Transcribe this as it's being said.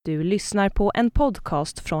Du lyssnar på en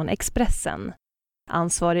podcast från Expressen.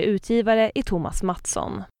 Ansvarig utgivare är Thomas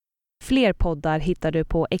Mattsson. Fler poddar hittar du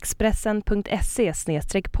på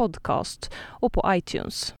expressen.se/podcast och på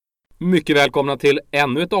iTunes. Mycket välkomna till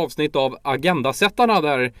ännu ett avsnitt av Agendasättarna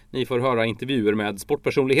där ni får höra intervjuer med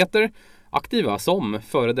sportpersonligheter, aktiva som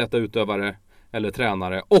före detta utövare eller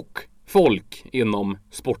tränare och folk inom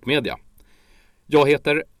sportmedia. Jag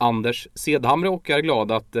heter Anders Sedhamre och är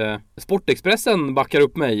glad att Sportexpressen backar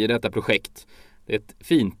upp mig i detta projekt. Det är ett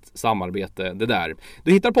fint samarbete det där.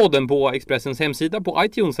 Du hittar podden på Expressens hemsida, på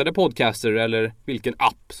iTunes eller Podcaster eller vilken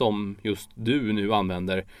app som just du nu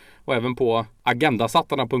använder. Och även på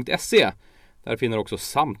agendasattarna.se. Där finner också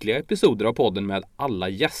samtliga episoder av podden med alla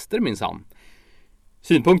gäster minsann.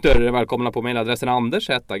 Synpunkter är välkomna på mejladressen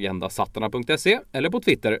anders@agendasattarna.se eller på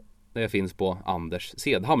Twitter. Det finns på Anders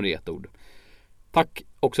Sedhamre i ett ord. Tack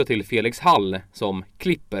också till Felix Hall som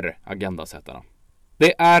klipper Agendasättarna.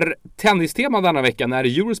 Det är tennistema denna vecka när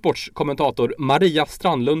Eurosports kommentator Maria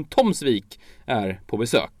Strandlund Tomsvik är på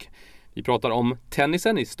besök. Vi pratar om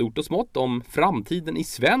tennisen i stort och smått, om framtiden i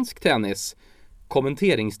svensk tennis,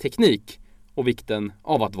 kommenteringsteknik och vikten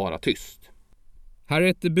av att vara tyst. Här är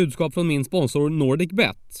ett budskap från min sponsor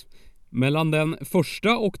NordicBet. Mellan den 1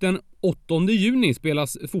 och den 8 juni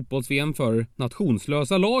spelas fotbolls-VM för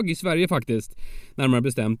nationslösa lag i Sverige faktiskt, närmare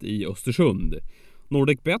bestämt i Östersund.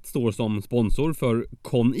 NordicBet står som sponsor för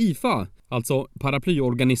CONIFA, alltså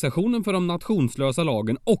paraplyorganisationen för de nationslösa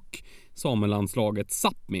lagen och samelandslaget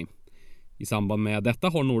Sápmi. I samband med detta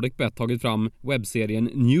har NordicBet tagit fram webbserien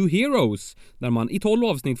New Heroes där man i 12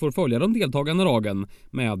 avsnitt får följa de deltagande lagen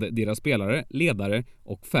med deras spelare, ledare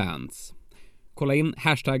och fans. Kolla in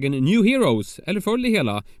hashtaggen New Heroes eller följ det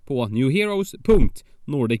hela på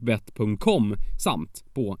newheroes.nordicbet.com samt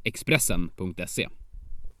på expressen.se.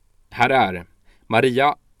 Här är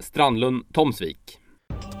Maria Strandlund Tomsvik.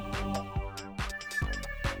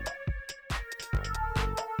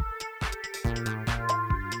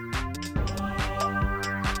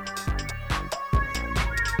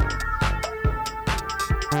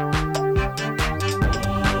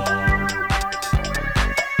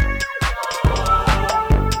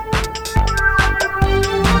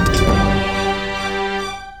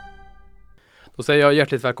 Då säger jag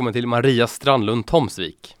hjärtligt välkommen till Maria Strandlund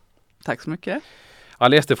Tomsvik. Tack så mycket.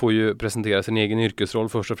 Alla gäster får ju presentera sin egen yrkesroll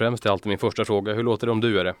först och främst. Det är alltid min första fråga. Hur låter det om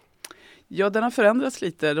du är det? Ja, den har förändrats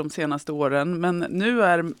lite de senaste åren. Men nu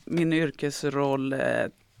är min yrkesroll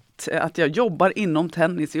att jag jobbar inom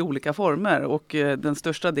tennis i olika former. Och den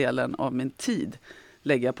största delen av min tid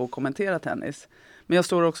lägger jag på att kommentera tennis. Men jag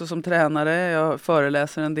står också som tränare, jag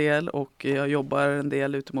föreläser en del och jag jobbar en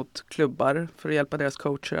del ut mot klubbar för att hjälpa deras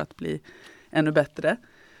coacher att bli ännu bättre.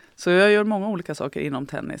 Så jag gör många olika saker inom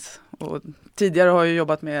tennis. Och tidigare har jag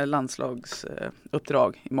jobbat med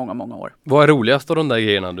landslagsuppdrag i många år. Vad är roligast av de där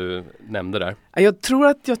grejerna du nämnde där? Jag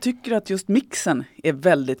tycker att just mixen är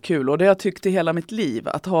väldigt kul. Och det har jag tyckt i hela mitt liv.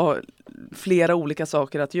 Att ha flera olika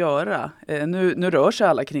saker att göra. Nu rör sig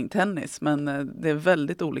alla kring tennis. Men det är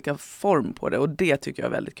väldigt olika form på det. Och det tycker jag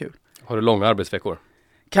är väldigt kul. Har du långa arbetsveckor?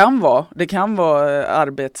 Det kan vara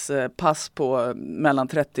arbetspass på mellan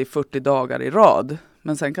 30-40 dagar i rad.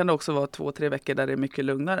 Men sen kan det också vara 2-3 veckor där det är mycket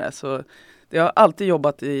lugnare. Så jag har alltid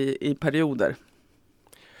jobbat i perioder.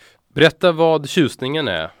 Berätta vad tjusningen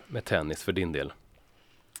är med tennis för din del.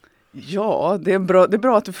 Ja, det är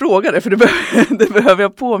bra att du frågar det. För det behöver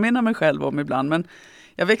jag påminna mig själv om ibland. Men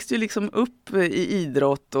jag växte ju liksom upp i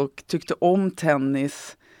idrott och tyckte om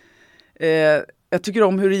tennis. Jag tycker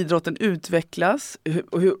om hur idrotten utvecklas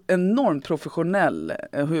och hur enormt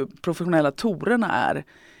hur professionella torerna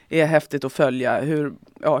är häftigt att följa.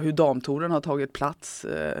 Hur damtoren har tagit plats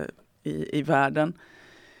i världen.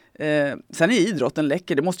 Sen är idrotten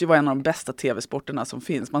läcker. Det måste ju vara en av de bästa tv-sporterna som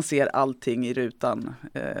finns. Man ser allting i rutan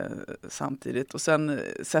samtidigt. Och sen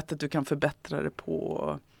sättet du kan förbättra det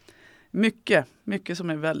på. Mycket som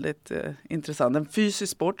är väldigt intressant. En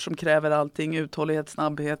fysisk sport som kräver allting. Uthållighet,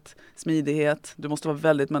 snabbhet, smidighet. Du måste vara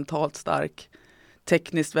väldigt mentalt stark.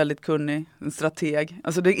 Tekniskt väldigt kunnig. En strateg.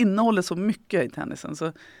 Alltså det innehåller så mycket i tennisen.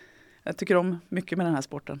 Så jag tycker om mycket med den här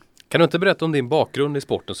sporten. Kan du inte berätta om din bakgrund i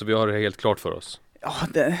sporten så vi har det helt klart för oss? Ja,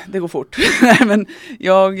 det går fort. Men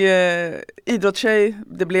jag idrottstjej,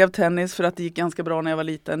 det blev tennis för att det gick ganska bra när jag var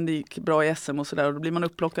liten. Det gick bra i SM och sådär. Och då blir man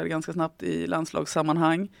upplockad ganska snabbt i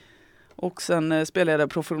landslagssammanhang. Och sen spelade jag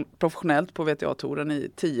professionellt på WTA-touren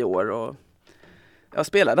i 10 år. Och jag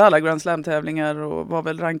spelade alla Grand Slam-tävlingar och var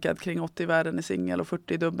väl rankad kring 80 i världen i singel och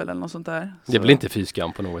 40 i dubbel eller något sånt där. Det är väl inte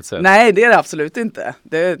fyskam på något sätt? Nej, det är det absolut inte.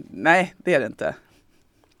 Nej, det är det inte.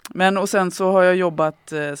 Men och sen så har jag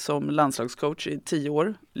jobbat som landslagscoach i 10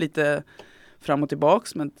 år. Lite fram och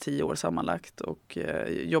tillbaks, men 10 år sammanlagt och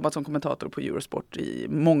jobbat som kommentator på Eurosport i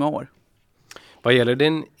många år. Vad gäller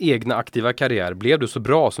din egna aktiva karriär, blev du så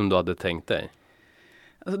bra som du hade tänkt dig?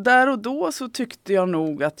 Alltså där och då så tyckte jag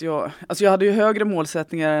nog att jag hade ju högre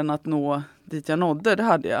målsättningar än att nå dit jag nådde, det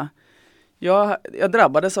hade jag. Jag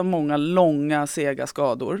drabbades av många långa, sega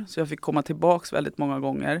skador, så jag fick komma tillbaks väldigt många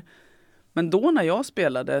gånger. Men då när jag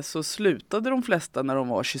spelade så slutade de flesta när de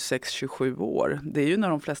var 26-27 år. Det är ju när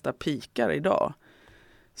de flesta pikar idag.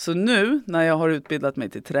 Så nu när jag har utbildat mig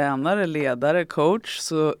till tränare, ledare, coach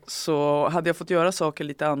så hade jag fått göra saker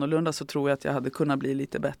lite annorlunda så tror jag att jag hade kunnat bli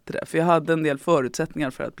lite bättre. För jag hade en del förutsättningar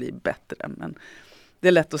för att bli bättre. Men det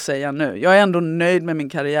är lätt att säga nu. Jag är ändå nöjd med min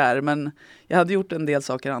karriär men jag hade gjort en del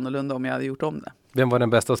saker annorlunda om jag hade gjort om det. Vem var den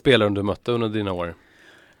bästa spelaren du mötte under dina år?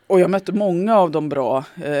 Och jag mötte många av dem bra.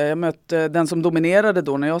 Jag mötte den som dominerade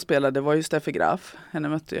då när jag spelade var ju Steffi Graf. Henne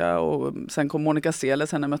mötte jag och sen kom Monica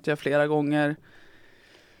Seles. Henne mötte jag flera gånger.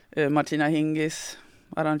 Martina Hingis,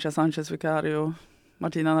 Arantxa Sanchez Vicario,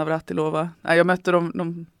 Martina Navratilova. Nej, jag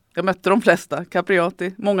mötte de flesta.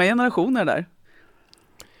 Capriati. Många generationer där.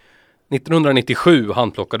 1997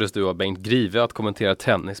 handplockades du av Bengt Grive att kommentera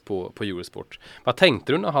tennis på Eurosport. Vad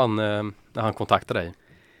tänkte du när han kontaktade dig?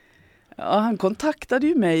 Ja, han kontaktade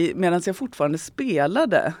ju mig medan jag fortfarande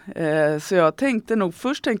spelade. Så jag tänkte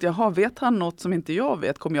jag, vet han något som inte jag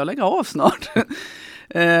vet? Kommer jag lägga av snart?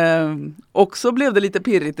 Och så blev det lite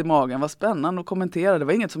pirrigt i magen. Vad spännande att kommentera. Det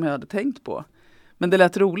var inget som jag hade tänkt på. Men det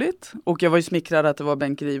lät roligt. Och jag var ju smickrad att det var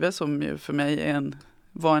Bengt Grive som ju för mig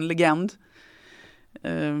var en legend.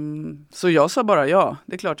 Så jag sa bara ja,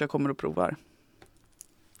 det är klart jag kommer att prova.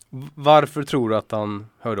 Varför tror du att han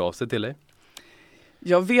hörde av sig till dig?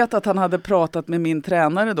 Jag vet att han hade pratat med min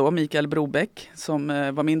tränare då, Mikael Brobeck, som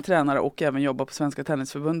var min tränare och även jobbar på Svenska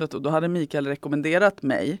Tennisförbundet. Och då hade Mikael rekommenderat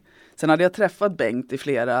mig. Sen hade jag träffat Bengt i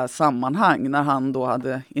flera sammanhang när han då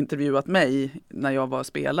hade intervjuat mig när jag var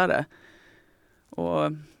spelare.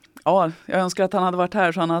 Och ja, jag önskar att han hade varit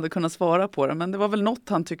här så han hade kunnat svara på det. Men det var väl något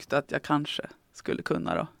han tyckte att jag kanske skulle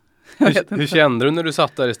kunna då. Hur kände du när du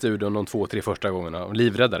satt där i studion de 2-3 första gångerna?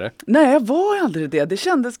 Livräddare? Nej, jag var aldrig det. Det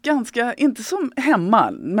kändes ganska, inte som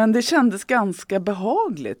hemma, men det kändes ganska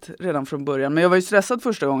behagligt redan från början. Men jag var ju stressad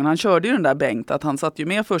första gången. Han körde ju den där Bengt, att han satt ju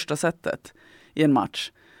med första setet i en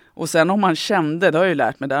match. Och sen om man kände, det har jag ju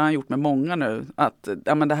lärt mig, det har han gjort med många nu, att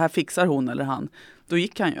ja, men det här fixar hon eller han. Då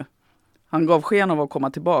gick han ju. Han gav sken av att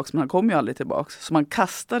komma tillbaks, men han kom ju aldrig tillbaks. Så man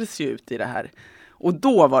kastades ju ut i det här. Och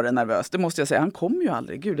då var det nervöst, det måste jag säga. Han kom ju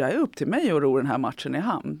aldrig. Gud, det är upp till mig att ro den här matchen i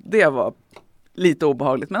hamn. Det var lite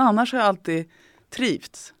obehagligt. Men annars har jag alltid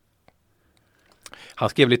trivts. Han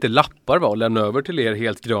skrev lite lappar och lämnade över till er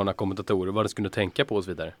helt gröna kommentatorer vad de skulle tänka på och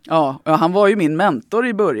så vidare. Ja, han var ju min mentor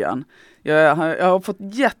i början. Jag har fått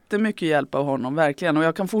jättemycket hjälp av honom, verkligen. Och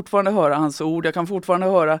jag kan fortfarande höra hans ord. Jag kan fortfarande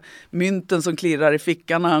höra mynten som klirrar i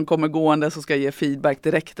fickan när han kommer gående så ska ge feedback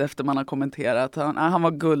direkt efter man har kommenterat. Han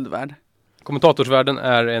var guld värd. Kommentatorsvärlden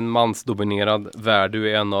är en mansdominerad värld.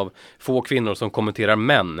 Du är en av få kvinnor som kommenterar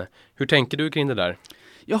män. Hur tänker du kring det där?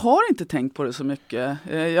 Jag har inte tänkt på det så mycket.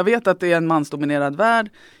 Jag vet att det är en mansdominerad värld.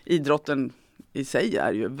 Idrotten i sig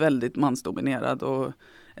är ju väldigt mansdominerad. Och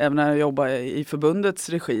även när jag jobbade i förbundets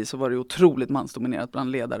regi så var det otroligt mansdominerat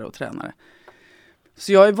bland ledare och tränare.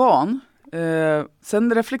 Så jag är van.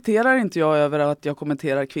 Sen reflekterar inte jag över att jag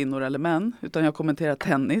kommenterar kvinnor eller män. Utan jag kommenterar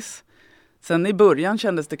tennis. Sen i början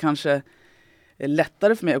kändes det kanske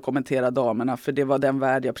lättare för mig att kommentera damerna för det var den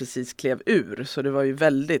värld jag precis klev ur. Så det var ju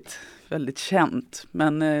väldigt, väldigt känt.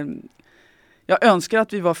 Men jag önskar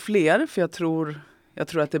att vi var fler för jag tror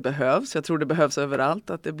att det behövs. Jag tror det behövs överallt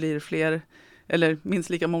att det blir fler eller minst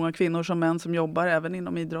lika många kvinnor som män som jobbar även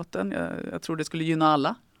inom idrotten. Jag tror det skulle gynna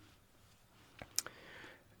alla.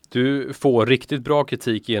 Du får riktigt bra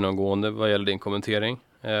kritik genomgående vad gäller din kommentering.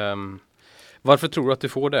 Varför tror du att du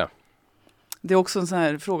får det? Det är också en sån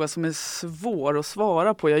här fråga som är svår att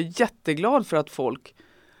svara på. Jag är jätteglad för att folk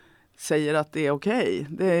säger att det är okej.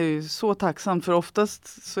 Det är ju så tacksamt för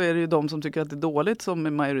oftast så är det ju de som tycker att det är dåligt som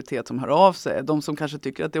är majoritet som hör av sig. De som kanske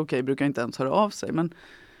tycker att det är okej brukar inte ens höra av sig. Men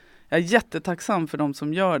jag är jättetacksam för de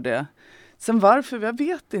som gör det. Sen varför? Jag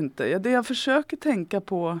vet inte. Det jag försöker tänka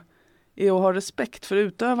på är att ha respekt för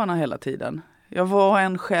utövarna hela tiden. Jag var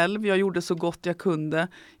en själv, jag gjorde så gott jag kunde.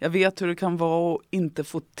 Jag vet hur det kan vara att inte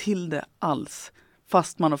få till det alls.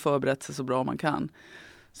 Fast man har förberett sig så bra man kan.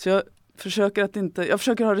 Så jag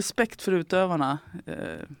försöker ha respekt för utövarna.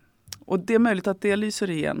 Och det är möjligt att det lyser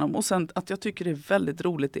igenom. Och sen att jag tycker det är väldigt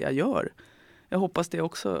roligt det jag gör. Jag hoppas det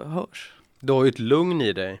också hörs. Du har ju ett lugn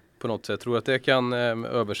i dig på något sätt. Tror du att det kan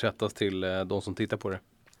översättas till de som tittar på det?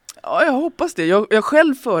 Ja, jag hoppas det. Jag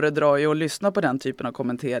själv föredrar ju att lyssna på den typen av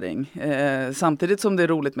kommentering. Samtidigt som det är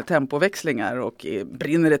roligt med tempoväxlingar och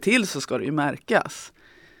brinner det till så ska det ju märkas.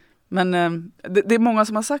 Men det är många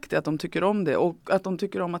som har sagt det, att de tycker om det och att de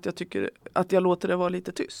tycker om att jag låter det vara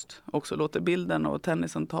lite tyst. Också låter bilden och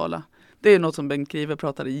tennisen tala. Det är något som Bengt Grive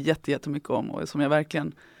pratade jättemycket om och som jag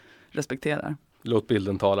verkligen respekterar. Låt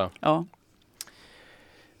bilden tala. Ja.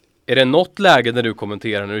 Är det något läge när du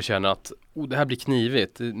kommenterar när du känner att det här blir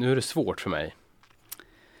knivigt, nu är det svårt för mig?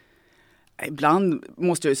 Ibland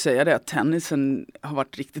måste jag ju säga det att tennisen har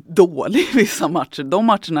varit riktigt dålig i vissa matcher. De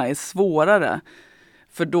matcherna är svårare.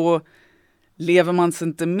 För då lever man sig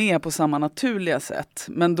inte med på samma naturliga sätt.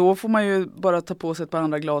 Men då får man ju bara ta på sig ett par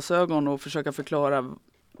andra glasögon och försöka förklara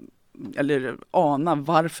eller ana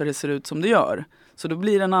varför det ser ut som det gör. Så då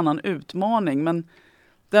blir det en annan utmaning. Men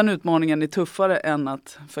den utmaningen är tuffare än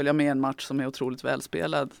att följa med en match som är otroligt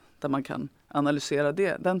välspelad. Där man kan analysera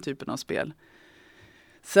den typen av spel.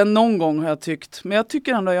 Sen någon gång har jag tyckt, men jag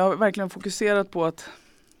tycker ändå jag har verkligen fokuserat på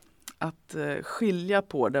att skilja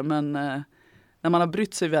på det. Men när man har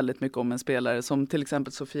brytt sig väldigt mycket om en spelare som till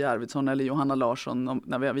exempel Sofia Arvidsson eller Johanna Larsson,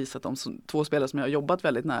 när vi har visat dem som två spelare som jag har jobbat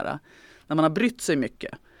väldigt nära. När man har brytt sig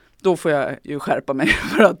mycket, då får jag ju skärpa mig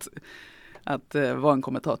för att vara en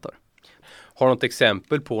kommentator. Har du något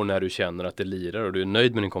exempel på när du känner att det lirar och du är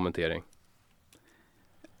nöjd med din kommentering?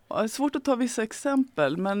 Ja, det är svårt att ta vissa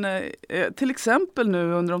exempel, men till exempel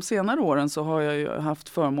nu under de senare åren så har jag ju haft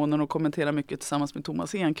förmånen att kommentera mycket tillsammans med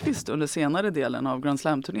Thomas Enqvist under senare delen av Grand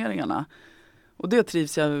Slam-turneringarna. Och det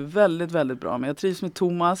trivs jag väldigt, väldigt bra med. Jag trivs med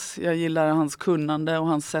Thomas, jag gillar hans kunnande och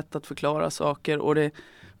hans sätt att förklara saker och det är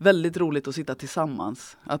väldigt roligt att sitta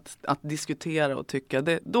tillsammans, att diskutera och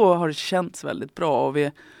tycka. Då har det känts väldigt bra och vi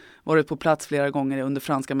har varit på plats flera gånger under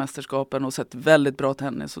franska mästerskapen och sett väldigt bra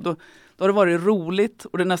tennis. Och då har det varit roligt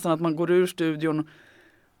och det är nästan att man går ur studion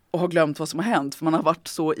och har glömt vad som har hänt för man har varit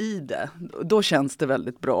så i det. Då känns det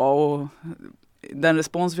väldigt bra och den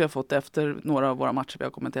respons vi har fått efter några av våra matcher vi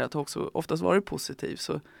har kommenterat har också oftast varit positiv.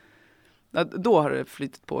 Så då har det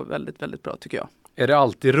flyttat på väldigt, väldigt bra tycker jag. Är det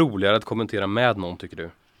alltid roligare att kommentera med någon tycker du?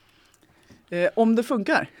 Om det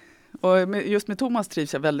funkar. Och just med Thomas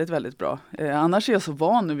trivs jag väldigt, väldigt bra. Annars är jag så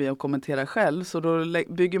van nu vid att kommentera själv. Så då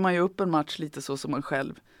bygger man ju upp en match lite så som man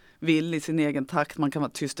själv vill i sin egen takt. Man kan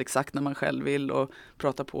vara tyst exakt när man själv vill och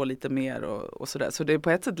prata på lite mer och sådär. Så det är på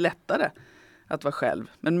ett sätt lättare att vara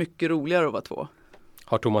själv. Men mycket roligare att vara två.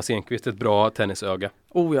 Har Thomas Enqvist ett bra tennisöga?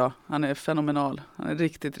 Oh ja, han är fenomenal. Han är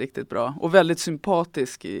riktigt, riktigt bra. Och väldigt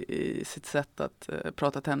sympatisk i sitt sätt att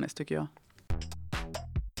prata tennis tycker jag.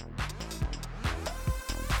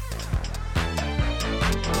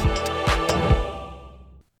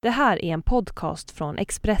 Det här är en podcast från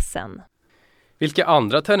Expressen. Vilka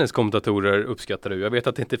andra tenniskommentatorer uppskattar du? Jag vet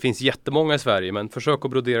att det inte finns jättemånga i Sverige, men försök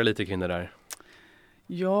att brodera lite kring det där.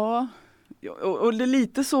 Ja, och det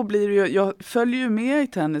lite så blir det ju. Jag följer ju med i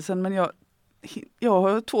tennisen, men jag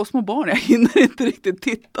har 2 små barn. Jag hinner inte riktigt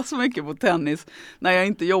titta så mycket på tennis när jag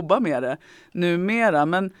inte jobbar med det numera.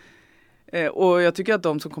 Men, och jag tycker att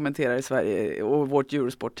de som kommenterar i Sverige och vårt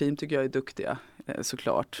Eurosport-team tycker jag är duktiga,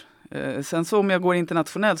 såklart. Sen så om jag går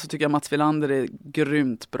internationellt så tycker jag Mats Wilander är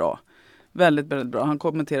grymt bra. Väldigt, väldigt bra. Han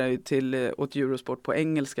kommenterar ju åt Eurosport på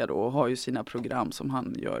engelska då och har ju sina program som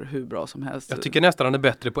han gör hur bra som helst. Jag tycker nästan han är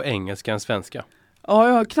bättre på engelska än svenska. Ja,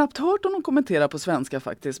 jag har knappt hört honom kommentera på svenska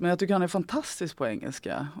faktiskt, men jag tycker han är fantastisk på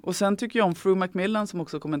engelska. Och sen tycker jag om Fru Macmillan som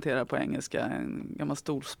också kommenterar på engelska, en gammal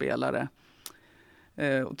storspelare.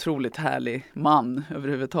 Otroligt härlig man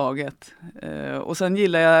överhuvudtaget. Och sen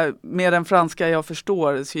gillar jag, med den franska jag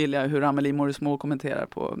förstår, så gillar jag hur Amélie Mauresmo kommenterar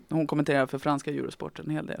på. Hon kommenterar för franska Eurosport en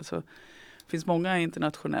hel del. Så det finns många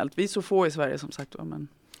internationellt. Vi är så få i Sverige som sagt. Men...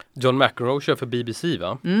 John McEnroe kör för BBC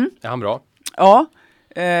va? Är han bra? Ja,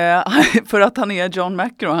 för att han är John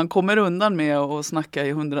McEnroe. Han kommer undan med att snacka i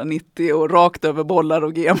 190 och rakt över bollar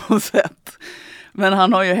och GMO-sätt. Men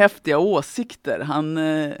han har ju häftiga åsikter.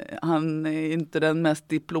 Han är inte den mest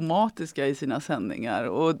diplomatiska i sina sändningar.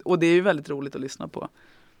 Och det är ju väldigt roligt att lyssna på.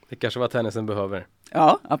 Det kanske vad tennisen behöver.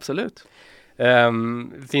 Ja, absolut.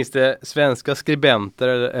 Finns det svenska skribenter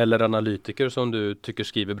eller analytiker som du tycker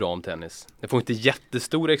skriver bra om tennis? Det får inte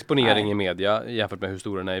jättestor exponering i media jämfört med hur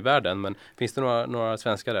stora den är i världen. Men finns det några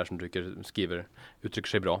svenskar där som du tycker uttrycker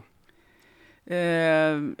sig bra?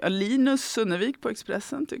 Linus Sunnevik på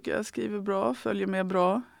Expressen tycker jag skriver bra, följer med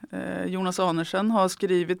bra. Jonas Anersen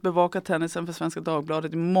har bevakat tennisen för Svenska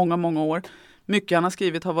Dagbladet i många, många år. Mycket han har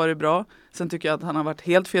skrivit har varit bra. Sen tycker jag att han har varit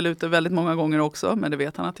helt fel ute väldigt många gånger också, men det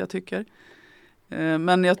vet han att jag tycker.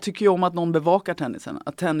 Men jag tycker ju om att någon bevakar tennisen.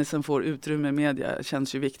 Att tennisen får utrymme i media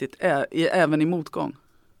känns ju viktigt, även i motgång.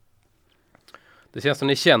 Det känns som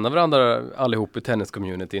ni känner varandra allihop i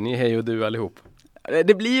tenniscommunity. Ni är hej och du allihop.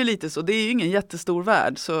 Det blir ju lite så. Det är ju ingen jättestor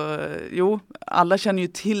värld. Så jo, alla känner ju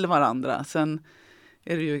till varandra. Sen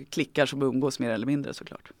är det ju klickar som umgås mer eller mindre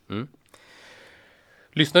såklart. Mm.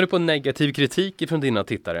 Lyssnar du på negativ kritik från dina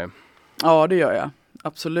tittare? Ja, det gör jag.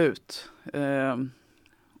 Absolut.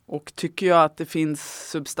 Och tycker jag att det finns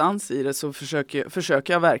substans i det så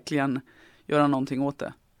försöker jag verkligen göra någonting åt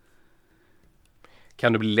det.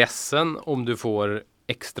 Kan du bli ledsen om du får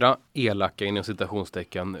extra elaka inom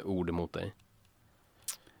citationstecken ord emot dig?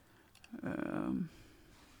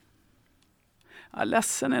 Ja,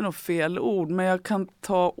 ledsen är nog fel ord, men jag kan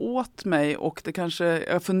ta åt mig och det kanske,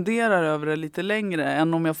 jag funderar över det lite längre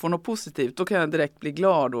än om jag får något positivt. Då kan jag direkt bli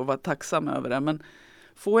glad och vara tacksam över det. Men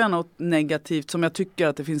får jag något negativt som jag tycker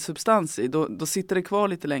att det finns substans i, då sitter det kvar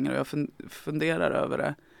lite längre och jag funderar över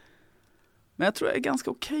det. Men jag tror jag är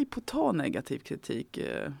ganska okej på att ta negativ kritik.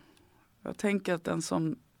 Jag tänker att den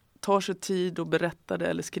som tar sig tid och berättar det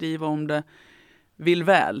eller skriver om det vill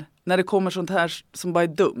väl. När det kommer sånt här som bara är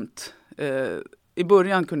dumt. I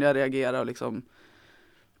början kunde jag reagera och liksom,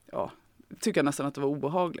 ja, tycker nästan att det var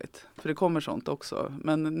obehagligt. För det kommer sånt också.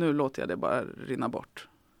 Men nu låter jag det bara rinna bort.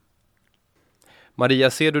 Maria,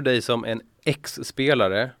 ser du dig som en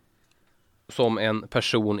ex-spelare? Som en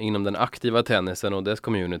person inom den aktiva tennisen och dess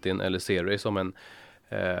communityn? Eller ser du dig som en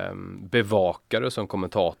bevakare, som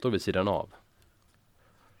kommentator vid sidan av?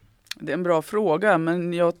 Det är en bra fråga,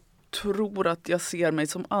 men jag tror att jag ser mig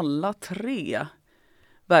som alla tre.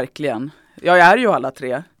 Verkligen. Jag är ju alla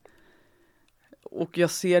tre. Och jag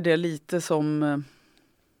ser det lite som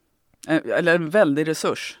en väldig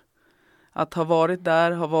resurs. Att ha varit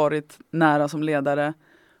där, ha varit nära som ledare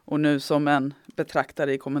och nu som en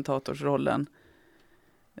betraktare i kommentatorsrollen.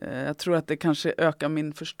 Jag tror att det kanske ökar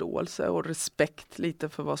min förståelse och respekt lite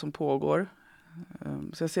för vad som pågår.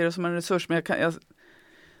 Så jag ser det som en resurs, men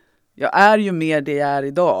jag är ju mer det jag är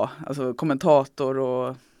idag. Alltså kommentator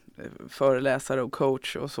och föreläsare och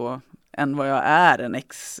coach och så, än vad jag är en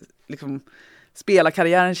liksom,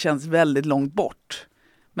 spelarkarriären känns väldigt långt bort.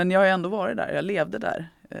 Men jag har ändå varit där, jag levde där.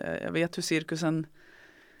 Jag vet hur cirkusen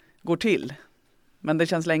går till. Men det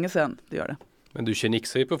känns länge sedan, det gör det. Men du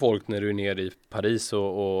känner ju på folk när du är nere i Paris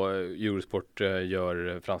och Eurosport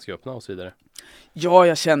gör Franska öppna och så vidare. Ja,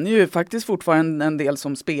 jag känner ju faktiskt fortfarande en del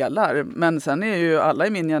som spelar. Men sen är ju alla i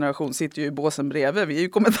min generation sitter ju i båsen bredvid. Vi är ju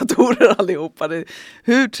kommentatorer allihopa. Det är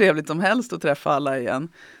hur trevligt som helst att träffa alla igen.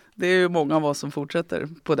 Det är ju många av oss som fortsätter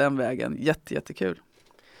på den vägen. Jättekul.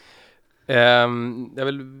 Jag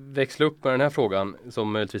vill växla upp med den här frågan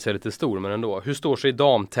som möjligtvis är lite stor, men ändå. Hur står sig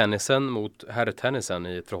damtennisen mot herrtennisen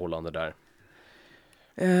i ett förhållande där?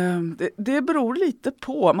 Det beror lite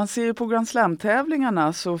på. Man ser ju på Grand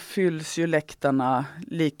Slam-tävlingarna så fylls ju läktarna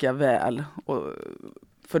lika väl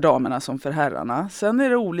för damerna som för herrarna. Sen är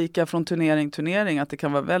det olika från turnering till turnering, att det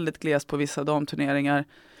kan vara väldigt glest på vissa damturneringar.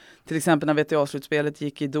 Till exempel när WTA-slutspelet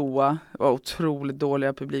gick i Doha, var otroligt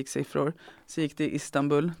dåliga publiksiffror. Så gick det i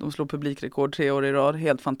Istanbul, de slog publikrekord 3 år i rad,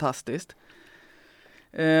 helt fantastiskt.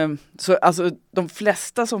 Så alltså de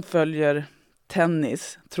flesta som följer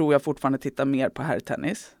tennis tror jag fortfarande tittar mer på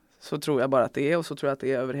herrtennis. Så tror jag bara att det är, och så tror jag att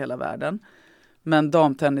det är över hela världen. Men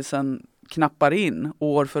damtennisen knappar in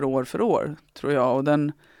år för år, tror jag. Och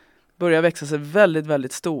den börjar växa sig väldigt,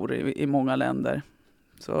 väldigt stor i många länder.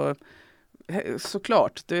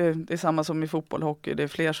 Såklart, det är samma som i fotboll och hockey. Det är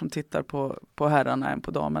fler som tittar på herrarna än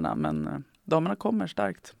på damerna. Men damerna kommer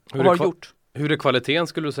starkt och har gjort. Hur är kvaliteten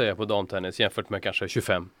skulle du säga på damtennis jämfört med kanske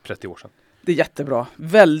 25-30 år sedan? Det är jättebra.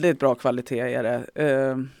 Väldigt bra kvalitet är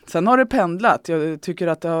det. Sen har det pendlat. Jag tycker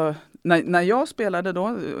att när jag spelade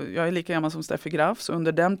då, jag är lika gammal som Steffi Graf, så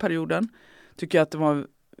under den perioden tycker jag att det var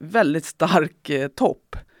väldigt stark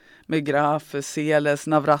topp. Med Graf, Seles,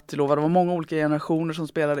 Navratilova. Det var många olika generationer som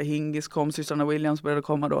spelade. Hingis kom, systrarna Williams började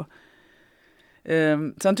komma då.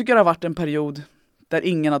 Sen tycker jag det har varit en period där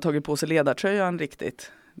ingen har tagit på sig ledartröjan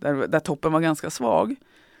riktigt. Där toppen var ganska svag.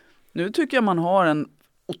 Nu tycker jag man har en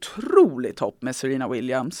otrolig topp med Serena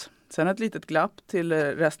Williams. Sen ett litet glapp till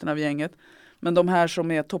resten av gänget. Men de här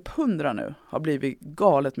som är topp 100 nu har blivit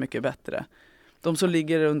galet mycket bättre. De som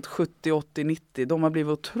ligger runt 70, 80, 90, de har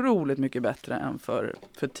blivit otroligt mycket bättre än för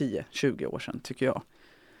 10-20 år sedan, tycker jag.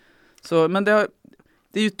 Så, men det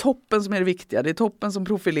är ju toppen som är det viktiga. Det är toppen som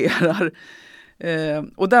profilerar.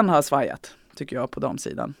 Och den har svajat, tycker jag, på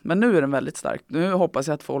damsidan. Men nu är den väldigt stark. Nu hoppas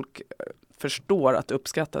jag att folk förstår att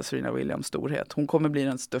uppskatta Serena Williams storhet. Hon kommer bli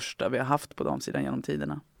den största vi har haft på damsidan genom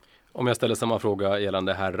tiderna. Om jag ställer samma fråga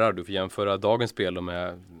gällande herrar, du får jämföra dagens spel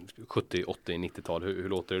med 70, 80, 90-tal. Hur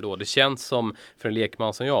låter det då? Det känns som, för en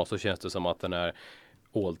lekman som jag, så känns det som att den är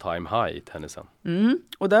all time high i tennisen.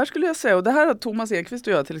 Och där skulle jag säga, och det här har Thomas Ekvist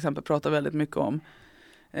och jag till exempel pratat väldigt mycket om.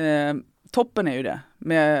 Toppen är ju det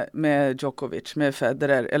med Djokovic, med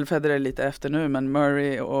Federer, eller Federer lite efter nu, men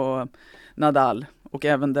Murray och Nadal och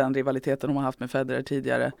även den rivaliteten de har haft med Federer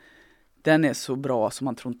tidigare. Den är så bra som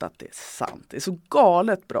man tror inte att det är sant. Det är så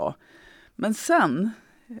galet bra. Men sen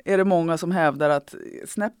är det många som hävdar att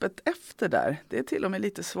snäppet efter där, det är till och med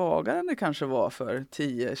lite svagare än det kanske var för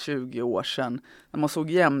 10-20 år sedan. När man såg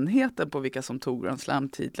jämnheten på vilka som tog Grand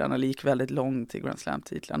Slam-titlarna, gick väldigt långt till Grand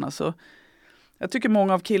Slam-titlarna. Så jag tycker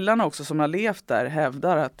många av killarna också som har levt där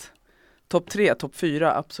hävdar att topp 3, topp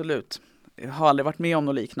 4, absolut. Jag har aldrig varit med om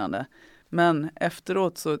något liknande. Men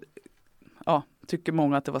efteråt så tycker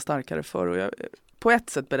många att det var starkare förr, och jag är på ett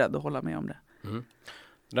sätt beredd att hålla med om det.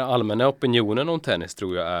 Den allmänna opinionen om tennis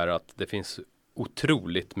tror jag är att det finns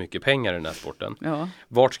otroligt mycket pengar i den här sporten. Ja.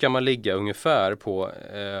 Vart ska man ligga ungefär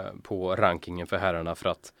på rankingen för herrarna för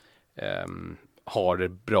att ha det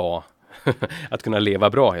bra, att kunna leva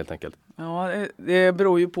bra helt enkelt? Ja, det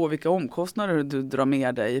beror ju på vilka omkostnader du drar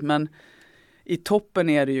med dig, men i toppen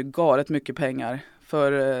är det ju galet mycket pengar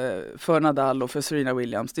för Nadal och för Serena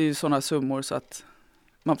Williams. Det är ju sådana summor så att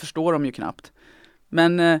man förstår dem ju knappt.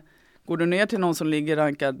 Men går du ner till någon som ligger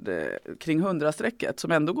rankad kring 100-strecket,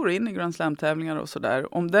 som ändå går in i Grand Slam-tävlingar och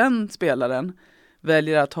sådär. Om den spelaren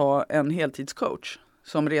väljer att ha en heltidscoach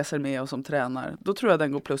som reser med och som tränar, då tror jag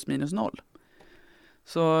den går plus minus noll.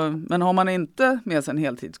 Men har man inte med sig en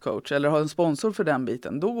heltidscoach eller har en sponsor för den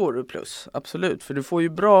biten, då går du plus, absolut. För du får ju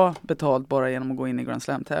bra betalt bara genom att gå in i Grand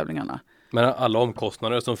Slam-tävlingarna. Men alla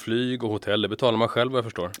omkostnader som flyg och hotell, det betalar man själv vad jag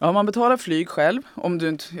förstår? Ja, man betalar flyg själv.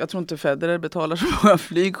 Jag tror inte Federer betalar så många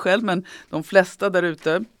flyg själv, men de flesta där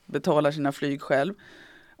ute betalar sina flyg själv.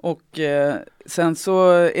 Och sen så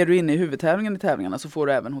är du inne i huvudtävlingen i tävlingarna så får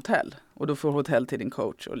du även hotell. Och då får du hotell till din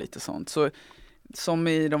coach och lite sånt. Så som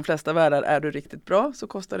i de flesta världar, är du riktigt bra så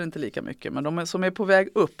kostar det inte lika mycket. Men de som är på väg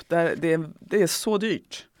upp, det är så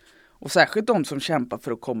dyrt. Och särskilt de som kämpar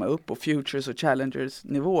för att komma upp på Futures och Challengers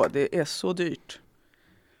nivå, det är så dyrt.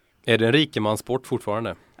 Är det en rikemanssport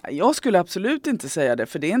fortfarande? Jag skulle absolut inte säga det,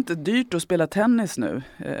 för det är inte dyrt att spela tennis nu.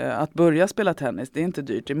 Att börja spela tennis, det är inte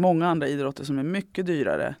dyrt. Det är många andra idrotter som är mycket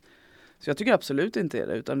dyrare. Så jag tycker absolut inte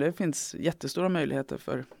det, utan det finns jättestora möjligheter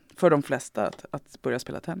för de flesta att börja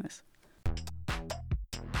spela tennis.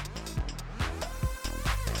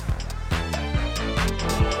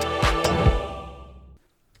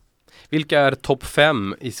 Vilka är topp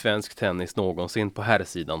 5 i svensk tennis någonsin på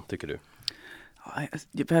herrsidan tycker du? Ja,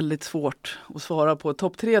 det är väldigt svårt att svara på.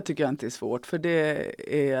 Topp 3 tycker jag inte är svårt, för det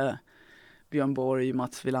är Björn Borg,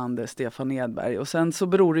 Mats Wilander, Stefan Edberg. Och sen så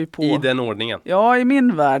beror det ju på... I den ordningen? Ja, i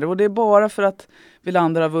min värld. Och det är bara för att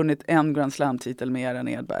Wilander har vunnit en Grand Slam-titel mer än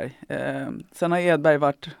Edberg. Sen har Edberg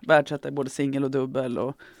varit världsetta i både singel och dubbel.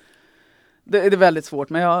 Och det är väldigt svårt.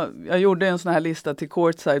 Men jag gjorde en sån här lista till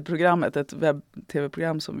Courtside-programmet, ett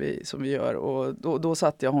webb-tv-program som vi gör. Och då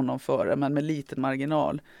satte jag honom före, men med liten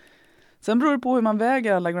marginal. Sen beror det på hur man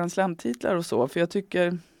väger alla Grand Slam-titlar och så. För jag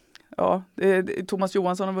tycker... Ja, Thomas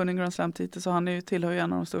Johansson har vunnit Grand Slam-titel, så han tillhör ju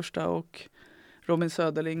en av de största, och Robin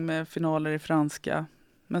Söderling med finaler i franska.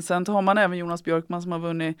 Men sen har man även Jonas Björkman som har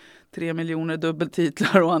vunnit 3 miljoner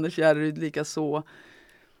dubbeltitlar, och Anders Järryd lika så.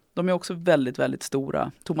 De är också väldigt, väldigt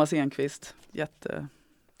stora. Thomas Enqvist,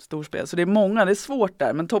 jättestor spel. Så det är många, det är svårt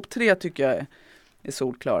där, men topp 3 tycker jag är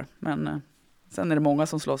solklar. Men sen är det många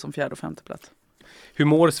som slåss om 4:e och 5:e plats. Hur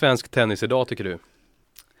mår svensk tennis idag tycker du?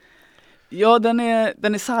 Ja, den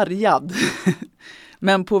är sargad,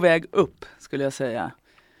 men på väg upp skulle jag säga.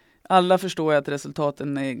 Alla förstår ju att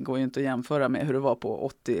resultaten går ju inte att jämföra med hur det var på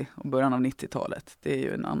 80 och början av 90-talet. Det är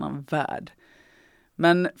ju en annan värld.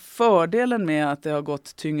 Men fördelen med att det har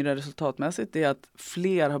gått tyngre resultatmässigt är att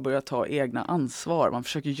fler har börjat ta egna ansvar. Man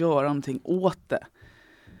försöker göra någonting åt det.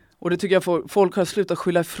 Och det tycker jag folk har slutat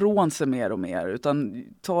skylla ifrån sig mer och mer, utan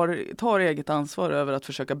tar eget ansvar över att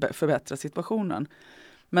försöka förbättra situationen.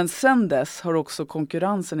 Men sen dess har också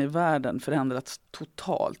konkurrensen i världen förändrats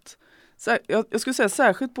totalt. Jag skulle säga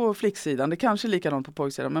särskilt på flicksidan, det kanske är likadant på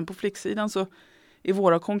pojksidan, men på flicksidan så är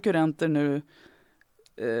våra konkurrenter nu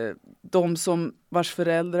de som vars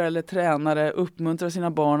föräldrar eller tränare uppmuntrar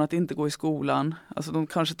sina barn att inte gå i skolan. Alltså de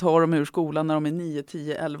kanske tar dem ur skolan när de är 9,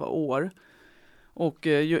 10, 11 år och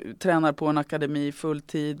tränar på en akademi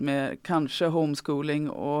fulltid med kanske homeschooling,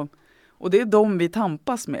 och det är de vi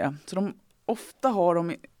tampas med. Så ofta har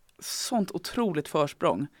de sånt otroligt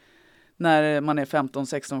försprång när man är 15,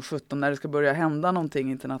 16, 17, när det ska börja hända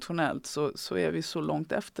någonting internationellt, så är vi så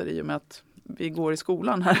långt efter i och med att vi går i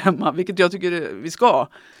skolan här hemma, vilket jag tycker vi ska.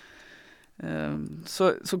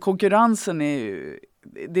 Så konkurrensen är ju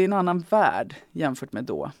det är en annan värld jämfört med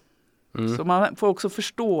då. Så man får också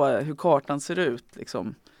förstå hur kartan ser ut.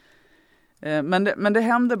 Liksom. Men det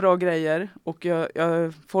händer bra grejer och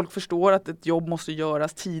folk förstår att ett jobb måste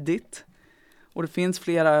göras tidigt. Och det finns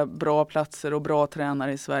flera bra platser och bra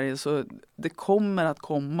tränare i Sverige, så det kommer att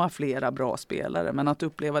komma flera bra spelare. Men att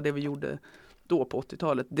uppleva det vi gjorde då på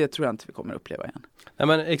 80-talet, det tror jag inte vi kommer att uppleva igen. Nej,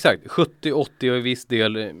 men exakt, 70, 80 och i viss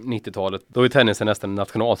del 90-talet, då är tennisen nästan en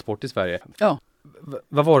nationalsport i Sverige. Ja.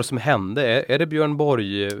 Vad var det som hände? Är det Björn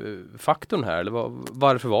Borg-faktorn här? Eller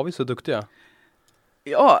varför var vi så duktiga?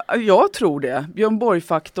 Ja, jag tror det. Björn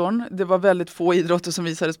Borg-faktorn, det var väldigt få idrotter som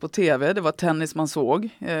visades på tv. Det var tennis man såg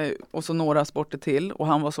och så några sporter till. Och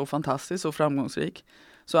han var så fantastisk och framgångsrik.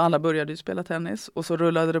 Så alla började ju spela tennis och så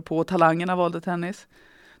rullade det på. Talangerna valde tennis.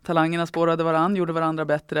 Talangerna spårade varann, gjorde varandra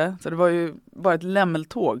bättre. Så det var ju bara ett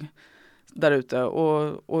lämmeltåg där ute.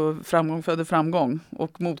 Och framgång födde framgång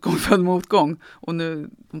och motgång födde motgång. Och nu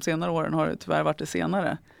de senare åren har det tyvärr varit det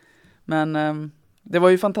senare. Men det var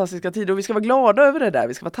ju fantastiska tider och vi ska vara glada över det där.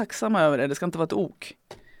 Vi ska vara tacksamma över det. Det ska inte vara ett ok.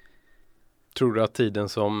 Tror du att tiden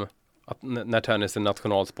när tennis är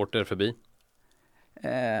nationalsport är förbi?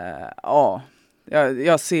 Ja,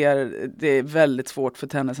 jag ser det är väldigt svårt för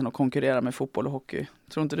tennisen att konkurrera med fotboll och hockey.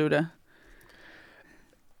 Tror inte du det?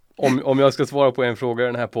 Om jag ska svara på en fråga i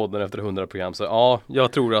den här podden efter 100 program så ja,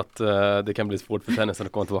 jag tror att det kan bli svårt för tennisen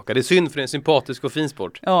att komma tillbaka. Det är synd för det är en sympatisk och fin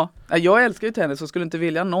sport. Ja, jag älskar ju tennis och skulle inte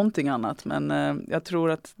vilja någonting annat. Men jag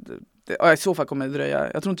tror att i så fall kommer det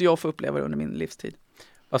dröja. Jag tror inte jag får uppleva det under min livstid.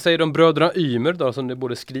 Vad säger de bröderna Ymer då, som det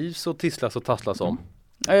både skrivs och tisslas och tasslas om?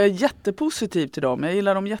 Jag är jättepositiv till dem. Jag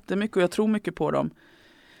gillar dem jättemycket och jag tror mycket på dem.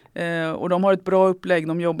 Och de har ett bra upplägg.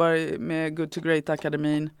 De jobbar med Good to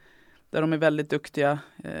Great-akademin. Där de är väldigt duktiga.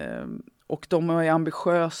 Och de är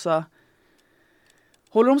ambitiösa.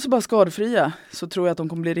 Håller de sig bara skadefria så tror jag att de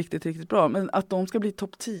kommer bli riktigt, riktigt bra. Men att de ska bli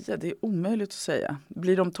topp 10, det är omöjligt att säga.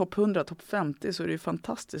 Blir de topp 100, topp 50 så är det ju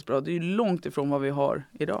fantastiskt bra. Det är ju långt ifrån vad vi har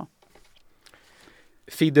idag.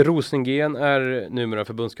 Fidde Rosengren är numera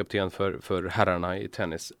förbundskapten för herrarna i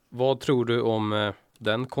tennis. Vad tror du om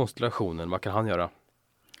den konstellationen? Vad kan han göra?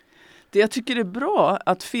 Det jag tycker är bra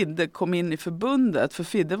att Fidde kom in i förbundet, för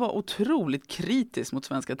Fidde var otroligt kritisk mot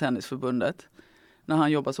Svenska Tennisförbundet när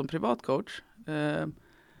han jobbade som privatcoach.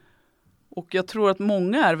 Och jag tror att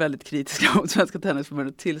många är väldigt kritiska mot Svenska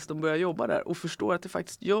Tennisförbundet tills de börjar jobba där och förstår att det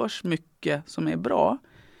faktiskt görs mycket som är bra.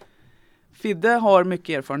 Fidde har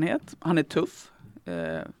mycket erfarenhet, han är tuff.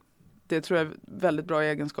 Det tror jag är väldigt bra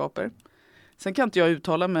egenskaper. Sen kan inte jag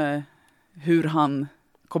uttala mig hur han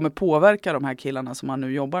kommer påverka de här killarna som han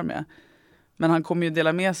nu jobbar med. Men han kommer ju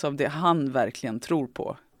dela med sig av det han verkligen tror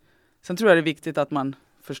på. Sen tror jag det är viktigt att man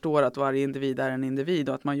förstår att varje individ är en individ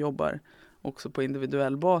och att man jobbar också på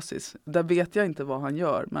individuell basis. Där vet jag inte vad han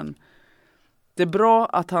gör, men det är bra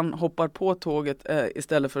att han hoppar på tåget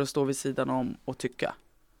istället för att stå vid sidan om och tycka.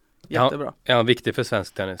 Jättebra. Ja, är han viktig för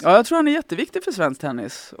svensk tennis? Ja, jag tror han är jätteviktig för svensk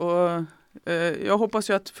tennis. Och jag hoppas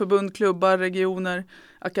ju att förbund, klubbar, regioner,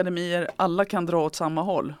 akademier, alla kan dra åt samma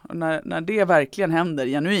håll. Och när det verkligen händer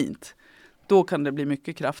genuint, då kan det bli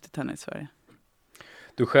mycket kraft i tennis i Sverige.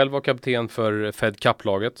 Du själv var kapten för Fed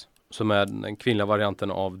Cup-laget, som är den kvinnliga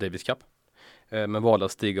varianten av Davis Cup. Men valde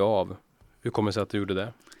att stiga av. Hur kommer det sig att du gjorde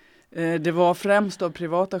det? Det var främst av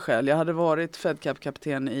privata skäl. Jag hade varit Fed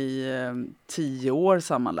Cup-kapten i 10 år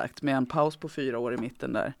sammanlagt, med en paus på 4 år i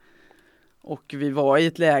mitten där. Och vi var i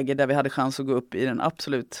ett läge där vi hade chans att gå upp i den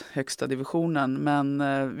absolut högsta divisionen. Men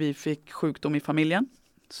vi fick sjukdom i familjen.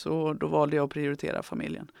 Så då valde jag att prioritera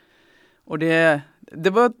familjen. Och det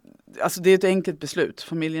var, alltså det är ett enkelt beslut.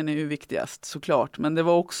 Familjen är ju viktigast såklart. Men det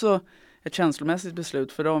var också ett känslomässigt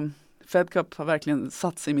beslut. För Fed Cup har verkligen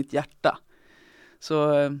satt sig i mitt hjärta.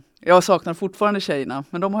 Så jag saknar fortfarande tjejerna.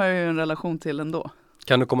 Men de har jag ju en relation till ändå.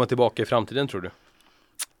 Kan du komma tillbaka i framtiden, tror du?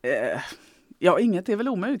 Ja, inget är väl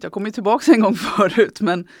omöjligt. Jag kom ju tillbaka en gång förut,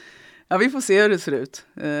 men ja, vi får se hur det ser ut.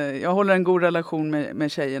 Jag håller en god relation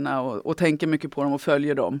med tjejerna och tänker mycket på dem och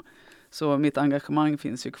följer dem. Så mitt engagemang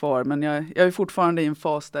finns ju kvar, men jag är fortfarande i en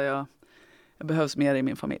fas där jag behövs mer i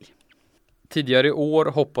min familj. Tidigare i år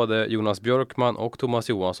hoppade Jonas Björkman och Thomas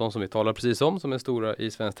Johansson, som vi talar precis om, som är stora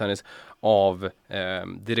i svensk tennis, av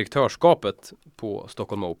direktörskapet på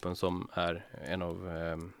Stockholm Open, som är en av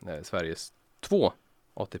Sveriges 2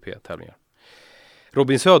 ATP-tävlingar.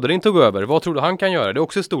 Robin Söderling tog över. Vad tror du han kan göra? Det är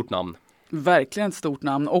också ett stort namn. Verkligen ett stort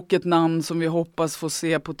namn och ett namn som vi hoppas få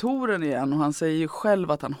se på touren igen. Och han säger ju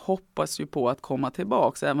själv att han hoppas ju på att komma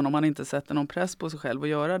tillbaks, även om han inte sätter någon press på sig själv att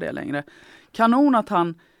göra det längre. Kanon att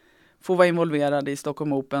han får vara involverad i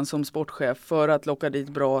Stockholm Open som sportchef för att locka dit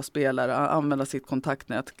bra spelare, använda sitt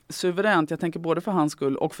kontaktnät. Suveränt, jag tänker både för hans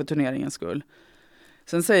skull och för turneringens skull.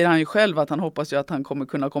 Sen säger han ju själv att han hoppas ju att han kommer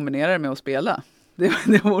kunna kombinera det med att spela.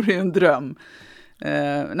 Det vore ju en dröm.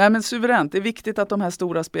 Nej men suveränt, det är viktigt att de här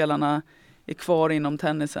stora spelarna är kvar inom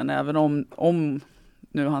tennisen även om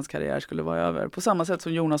nu hans karriär skulle vara över. På samma sätt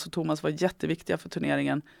som Jonas och Thomas var jätteviktiga för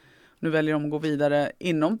turneringen. Nu väljer de att gå vidare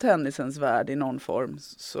inom tennisens värld i någon form.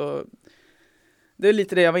 Så det är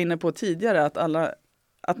lite det jag var inne på tidigare,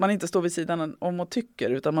 att man inte står vid sidan om och tycker,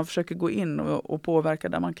 utan man försöker gå in och påverka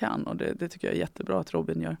där man kan. Och det tycker jag är jättebra att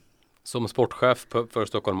Robin gör. Som sportchef för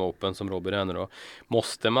Stockholm Open, som Robin är nu då,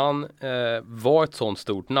 måste man vara ett sånt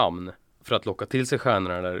stort namn för att locka till sig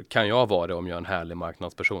stjärnorna, eller kan jag vara det om jag är en härlig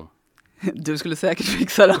marknadsperson? Du skulle säkert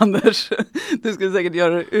fixa det, Anders. Du skulle säkert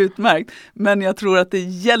göra det utmärkt. Men jag tror att det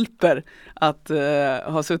hjälper att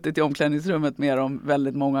ha suttit i omklädningsrummet med dem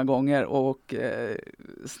väldigt många gånger och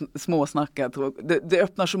småsnackat. Det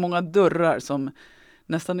öppnar så många dörrar som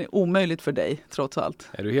nästan är omöjligt för dig, trots allt.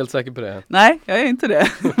 Är du helt säker på det? Nej, jag är inte det.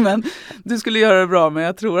 Men du skulle göra det bra, men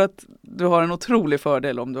jag tror att du har en otrolig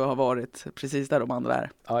fördel om du har varit precis där de andra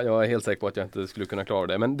är. Ja, jag är helt säker på att jag inte skulle kunna klara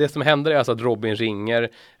det. Men det som händer är alltså att Robin ringer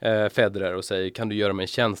Federer och säger, kan du göra mig en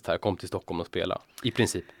tjänst här, kom till Stockholm och spela. I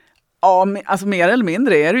princip. Ja, alltså mer eller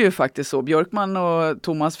mindre är det ju faktiskt så. Björkman och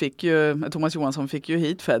Thomas Johansson fick ju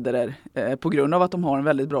hit Federer på grund av att de har en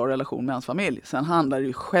väldigt bra relation med hans familj. Sen handlar det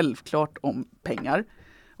ju självklart om pengar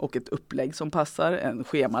och ett upplägg som passar, en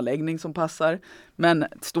schemaläggning som passar. Men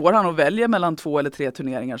står han och väljer mellan 2 eller 3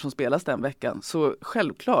 turneringar som spelas den veckan, så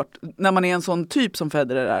självklart, när man är en sån typ som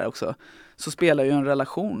Federer är också, så spelar ju en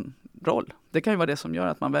relation roll. Det kan ju vara det som gör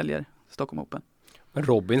att man väljer Stockholm Open. Men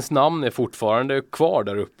Robins namn är fortfarande kvar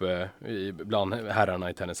där uppe bland herrarna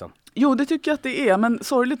i tennisen. Jo, det tycker jag att det är, men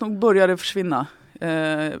sorgligt nog börjar det försvinna.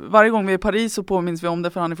 Varje gång vi är i Paris så påminns vi om det,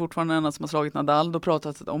 för han är fortfarande en som har slagit Nadal. Då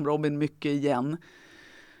pratas det om Robin mycket igen.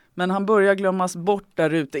 Men han börjar glömmas bort där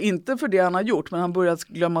ute. Inte för det han har gjort, men han börjar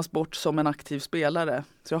glömmas bort som en aktiv spelare.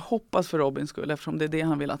 Så jag hoppas för Robins skull, eftersom det är det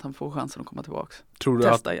han vill, att han får chansen att komma tillbaka. Tror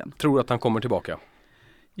du att han kommer tillbaka?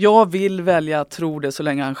 Jag vill välja att tro det så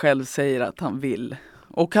länge han själv säger att han vill.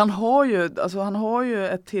 Och han har ju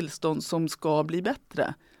ett tillstånd som ska bli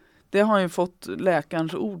bättre. Det har han ju fått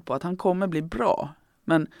läkarens ord på, att han kommer bli bra.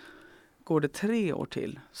 Men går det 3 år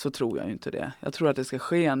till så tror jag ju inte det. Jag tror att det ska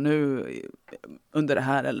ske nu under det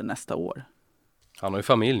här eller nästa år. Han har ju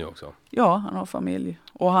familj nu också. Ja, han har familj.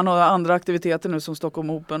 Och han har andra aktiviteter nu som Stockholm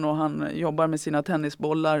Open, och han jobbar med sina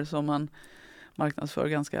tennisbollar som han marknadsför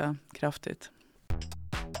ganska kraftigt.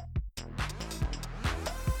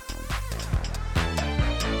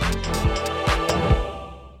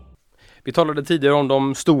 Vi talade tidigare om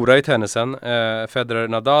de stora i tennisen. Federer,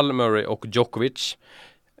 Nadal, Murray och Djokovic.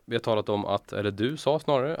 Vi har talat om att, eller du sa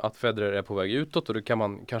snarare, att Federer är på väg utåt, och det kan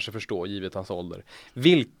man kanske förstå givet hans ålder.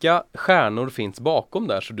 Vilka stjärnor finns bakom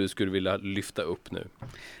där så du skulle vilja lyfta upp nu?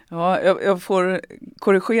 Ja, jag får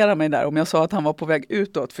korrigera mig där om jag sa att han var på väg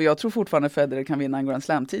utåt, för jag tror fortfarande Federer kan vinna en Grand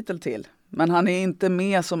Slam-titel till. Men han är inte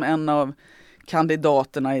med som en av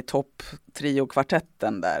kandidaterna i topp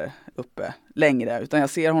 3-kvartetten där uppe längre, utan jag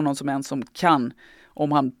ser honom som en som kan,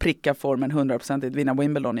 om han prickar formen 100%, vinna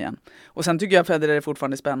Wimbledon igen. Och sen tycker jag Federer är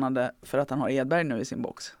fortfarande spännande för att han har Edberg nu i sin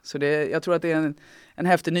box. Så jag tror att det är en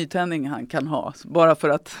häftig nytändning han kan ha, bara för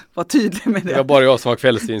att vara tydlig med det. Det var bara jag som var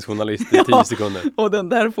kvällstidningsjournalist i 10 sekunder. Och den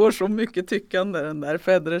där får så mycket tyckande, den där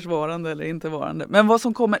Federers varande eller inte varande. Men vad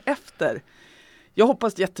som kommer efter, jag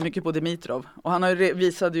hoppas jättemycket på Dimitrov. Och han har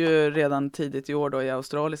visade ju redan tidigt i år då i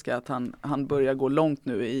australiska att han börjar gå långt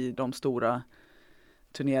nu i de stora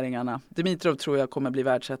turneringarna. Dimitrov tror jag kommer bli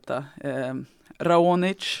världsetta.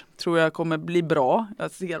 Raonic tror jag kommer bli bra.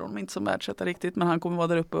 Jag ser honom inte som världsetta riktigt, men han kommer vara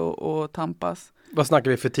där uppe och tampas. Vad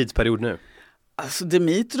snackar vi för tidsperiod nu? Alltså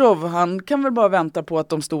Dimitrov, han kan väl bara vänta på att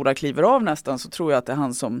de stora kliver av nästan, så tror jag att det är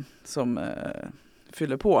han som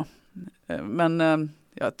fyller på. Men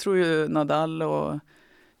jag tror ju Nadal och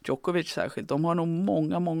Djokovic särskilt, de har nog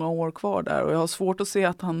många år kvar där, och jag har svårt att se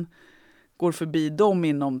att han går förbi dem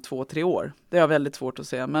inom 2-3 år. Det är väldigt svårt att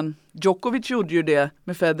se, men Djokovic gjorde ju det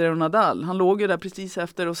med Federer och Nadal. Han låg ju där precis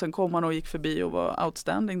efter, och sen kom han och gick förbi och var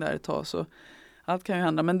outstanding där ett tag, så allt kan ju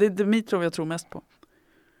hända. Men det är Dimitrov jag tror mest på.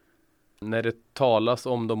 När det talas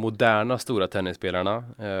om de moderna stora tennisspelarna,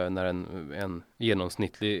 när en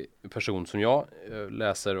genomsnittlig person som jag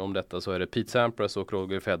läser om detta, så är det Pete Sampras och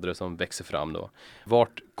Roger Federer som växer fram då.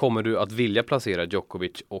 Vart kommer du att vilja placera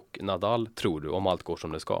Djokovic och Nadal, tror du, om allt går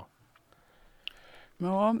som det ska?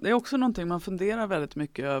 Ja, det är också någonting man funderar väldigt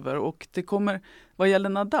mycket över, och det kommer, vad gäller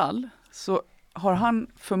Nadal så har han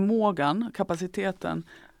förmågan, kapaciteten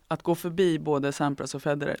att gå förbi både Sampras och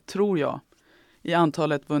Federer, tror jag, i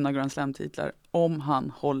antalet vunna Grand Slam-titlar, om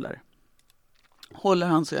han håller. Håller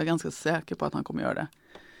han, så är jag ganska säker på att han kommer göra det.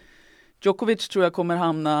 Djokovic tror jag kommer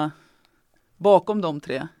hamna bakom de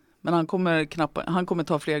 3. Men han kommer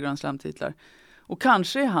ta fler Grand Slam-titlar. Och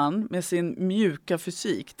kanske är han med sin mjuka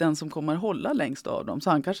fysik den som kommer hålla längst av dem. Så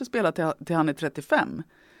han kanske spelar till han är 35.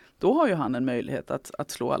 Då har ju han en möjlighet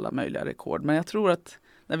att slå alla möjliga rekord. Men jag tror att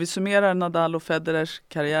när vi summerar Nadal och Federers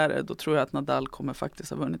karriärer, då tror jag att Nadal kommer faktiskt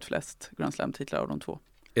ha vunnit flest Grand Slam-titlar av de 2.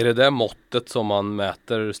 Är det där måttet som man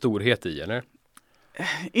mäter storhet i, eller?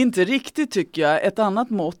 Inte riktigt tycker jag. Ett annat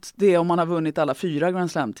mått, det är om man har vunnit alla 4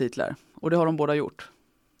 Grand Slam-titlar. Och det har de båda gjort.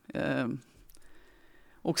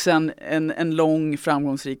 Och sen en lång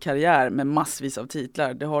framgångsrik karriär med massvis av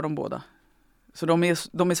titlar. Det har de båda. Så de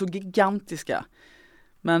är så gigantiska.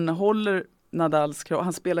 Men håller Nadals krav,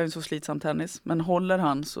 han spelar ju så slitsam tennis, men håller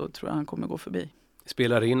han så tror jag han kommer gå förbi.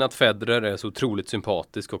 Spelar in att Federer är så otroligt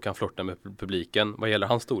sympatisk och kan flirta med publiken. Vad gäller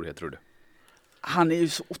hans storhet, tror du? Han är ju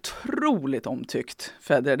så otroligt omtyckt,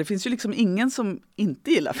 Federer. Det finns ju liksom ingen som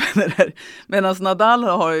inte gillar Federer. Medan Nadal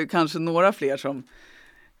har ju kanske några fler som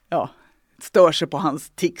stör sig på hans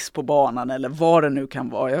tics på banan eller vad det nu kan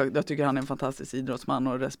vara. Jag tycker han är en fantastisk idrottsman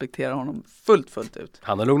och respekterar honom fullt ut.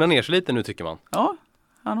 Han har lugnat ner sig lite nu, tycker man. Ja,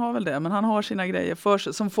 han har väl det. Men han har sina grejer för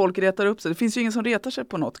sig som folk retar upp sig. Det finns ju ingen som retar sig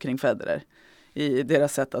på något kring Federer i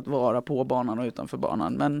deras sätt att vara på banan och utanför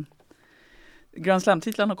banan. Men Grand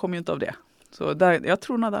Slam-titlarna kommer ju inte av det. Så jag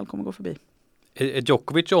tror Nadal kommer gå förbi. Är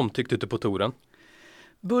Djokovic omtyckt ute på touren?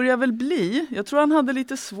 Börjar väl bli. Jag tror han hade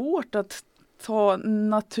lite svårt att ta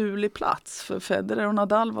naturlig plats. För Federer och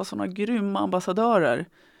Nadal var sådana grymma ambassadörer.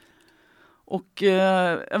 Och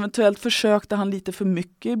eventuellt försökte han lite för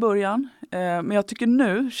mycket i början. Men jag tycker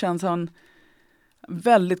nu känns han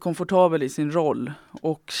väldigt komfortabel i sin roll.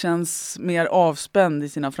 Och känns mer avspänd i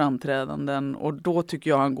sina framträdanden. Och då tycker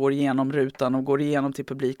jag han går igenom rutan och går igenom till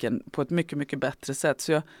publiken på ett mycket, mycket bättre sätt.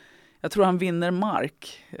 Så jag tror han vinner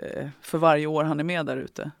mark för varje år han är med där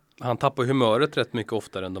ute. Han tappar humöret rätt mycket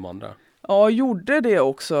oftare än de andra. Ja, gjorde det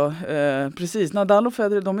också. Precis, Nadal och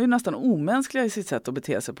Federer, de är ju nästan omänskliga i sitt sätt att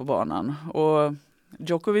bete sig på banan. Och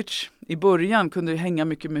Djokovic i början kunde ju hänga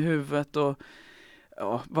mycket med huvudet och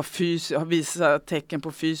visa tecken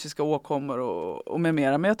på fysiska åkommor och med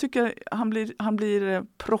mera. Men jag tycker han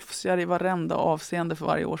blir proffsigare i varenda avseende för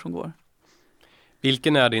varje år som går.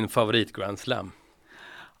 Vilken är din favorit Grand Slam?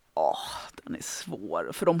 Den är svår,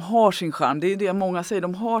 för de har sin charm. Det är det många säger,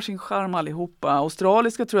 de har sin charm allihopa.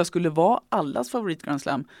 Australiska tror jag skulle vara allas favorit Grand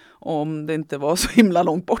Slam om det inte var så himla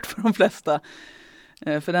långt bort för de flesta.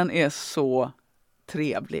 För den är så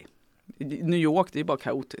trevlig. New York, det är bara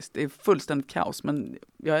kaotiskt. Det är fullständigt kaos, men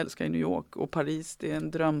jag älskar New York. Och Paris, det är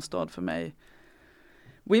en drömstad för mig.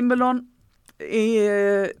 Wimbledon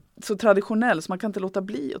är så traditionell så man kan inte låta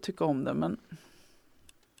bli att tycka om det, men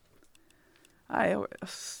nej,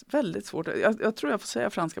 väldigt svårt. Jag tror jag får säga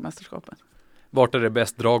franska mästerskapen. Vart är det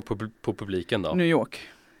bäst drag på publiken då? New York.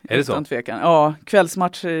 Är det så? Tvekan. Ja,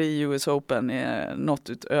 kvällsmatcher i US Open är något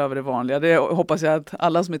utöver det vanliga. Det hoppas jag att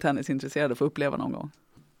alla som är tennisintresserade får uppleva någon gång.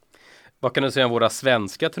 Vad kan du säga om våra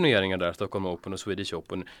svenska turneringar där, Stockholm Open och Swedish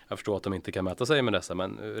Open? Jag förstår att de inte kan mäta sig med dessa,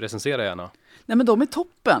 men recensera gärna. Nej, men de är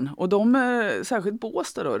toppen. Och särskilt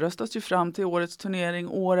Båstad då, röstas ju fram till årets turnering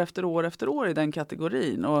år efter år i den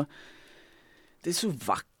kategorin. Och det är så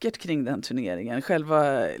vackert kring den turneringen.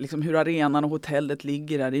 Själva liksom, hur arenan och hotellet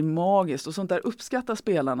ligger där, det är magiskt. Och sånt där uppskattar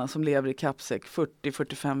spelarna som lever i kappsäck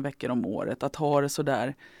 40-45 veckor om året. Att ha det så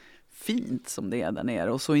där fint som det är där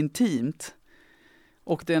nere och så intimt.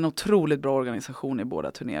 Och det är en otroligt bra organisation i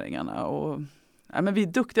båda turneringarna. Och, men vi är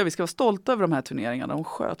duktiga, vi ska vara stolta över de här turneringarna. De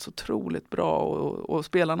sköts otroligt bra och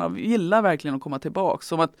spelarna gillar verkligen att komma tillbaka.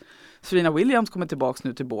 Som att Serena Williams kommer tillbaka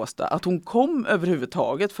nu till Båstad. Att hon kom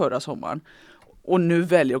överhuvudtaget förra sommaren. Och nu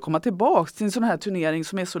väljer att komma tillbaka till en sån här turnering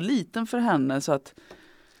som är så liten för henne så att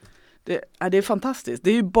det är fantastiskt.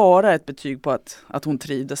 Det är ju bara ett betyg på att hon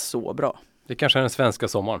trivdes så bra. Det kanske är den svenska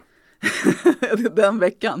sommaren. Den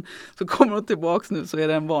veckan så kommer hon tillbaka nu så är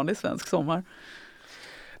det en vanlig svensk sommar.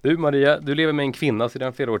 Du Maria, du lever med en kvinna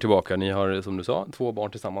sedan flera år tillbaka. Ni har som du sa 2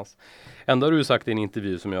 barn tillsammans. Ändå har du sagt i en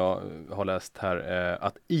intervju som jag har läst här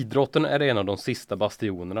att idrotten är en av de sista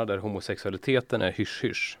bastionerna där homosexualiteten är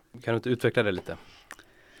hysch-hysch. Kan du inte utveckla det lite?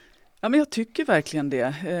 Ja, men jag tycker verkligen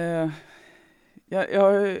det. Jag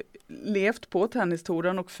har levt på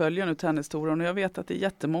tennistouren och följer nu tennistouren och jag vet att det är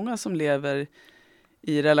jättemånga som lever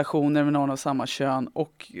i relationer med någon av samma kön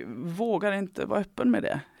och vågar inte vara öppen med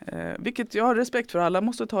det. Vilket jag har respekt för, alla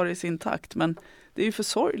måste ta det i sin takt, men det är ju för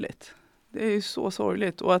sorgligt. Det är ju så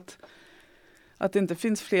sorgligt och att det inte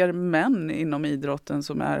finns fler män inom idrotten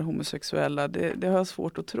som är homosexuella, det har jag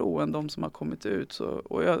svårt att tro än de som har kommit ut.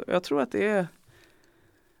 Och jag tror att det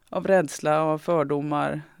av rädsla, av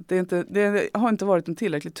fördomar. Det har inte varit en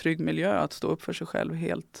tillräckligt trygg miljö att stå upp för sig själv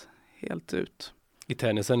helt ut. I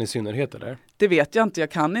tennisen i synnerhet eller? Det vet jag inte.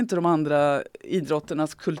 Jag kan inte de andra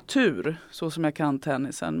idrotternas kultur så som jag kan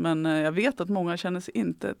tennisen. Men jag vet att många känner sig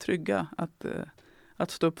inte trygga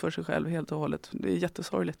att stå upp för sig själv helt och hållet. Det är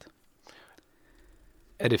jättesorgligt.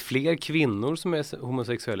 Är det fler kvinnor som är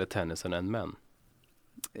homosexuella i tennisen än män?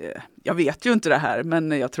 Jag vet ju inte det här,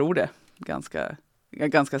 men jag tror det. Jag är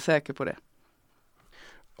ganska säker på det.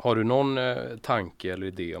 Har du någon tanke eller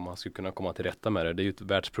idé om man skulle kunna komma till rätta med det? Det är ju ett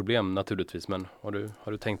världsproblem naturligtvis, men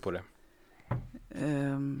har du tänkt på det?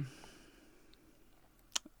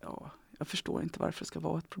 Jag förstår inte varför det ska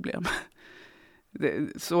vara ett problem.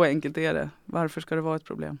 Så enkelt är det. Varför ska det vara ett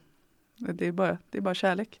problem? Det är bara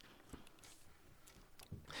kärlek.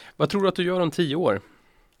 Vad tror du att du gör om 10 år?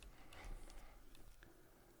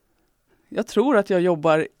 Jag tror att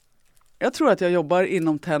jag jobbar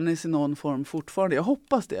inom tennis i någon form fortfarande. Jag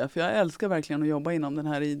hoppas det, för jag älskar verkligen att jobba inom den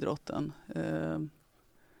här idrotten.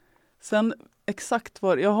 Sen exakt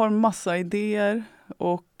jag har massa idéer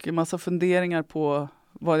och massa funderingar på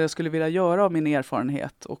vad jag skulle vilja göra av min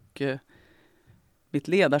erfarenhet och mitt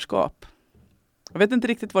ledarskap. Jag vet inte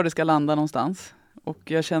riktigt var det ska landa någonstans.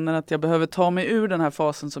 Och jag känner att jag behöver ta mig ur den här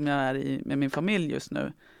fasen som jag är i med min familj just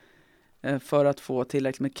nu. För att få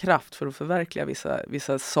tillräckligt med kraft för att förverkliga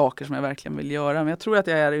vissa saker som jag verkligen vill göra. Men jag tror att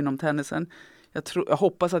jag är inom tennisen. Jag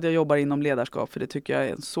hoppas att jag jobbar inom ledarskap, för det tycker jag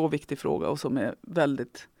är en så viktig fråga och som är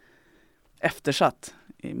väldigt eftersatt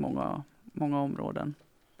i många, många områden.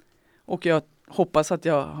 Och jag hoppas att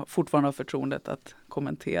jag fortfarande har förtroendet att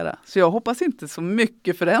kommentera. Så jag hoppas inte så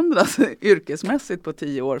mycket förändras yrkesmässigt på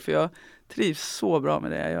 10 år, för jag trivs så bra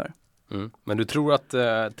med det jag gör. Men du tror att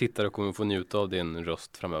tittare kommer få njuta av din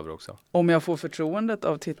röst framöver också? Om jag får förtroendet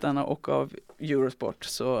av tittarna och av Eurosport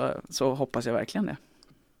så hoppas jag verkligen det.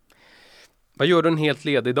 Vad gör du en helt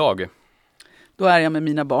ledig dag? Då är jag med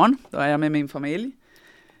mina barn, då är jag med min familj.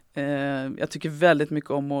 Jag tycker väldigt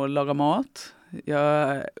mycket om att laga mat.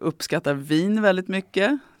 Jag uppskattar vin väldigt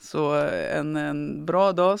mycket. Så en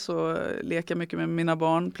bra dag så leker jag mycket med mina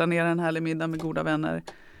barn, planerar en härlig middag med goda vänner.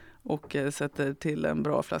 Och sätter till en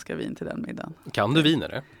bra flaska vin till den middagen. Kan du vin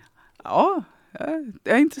eller? Ja, jag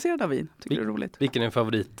är intresserad av vin. Tycker det är roligt. Vilken är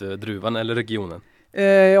favoritdruvan eller regionen?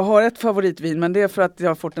 Jag har ett favoritvin, men det är för att jag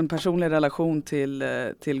har fått en personlig relation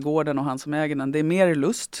till gården och han som äger den. Det är Mer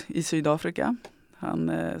Lust i Sydafrika.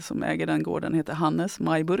 Han som äger den gården heter Hannes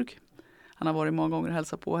Majburg. Han har varit många gånger och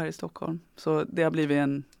hälsat på här i Stockholm. Så det har blivit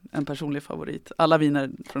en personlig favorit. Alla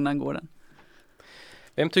viner från den gården.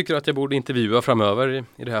 Vem tycker du att jag borde intervjua framöver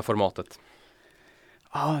i det här formatet?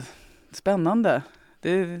 Ja, spännande.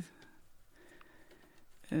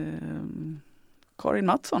 Karin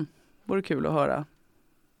Mattsson vore kul att höra.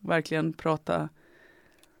 Verkligen prata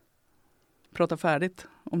färdigt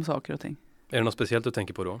om saker och ting. Är det något speciellt du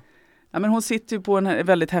tänker på då? Ja, men hon sitter ju på en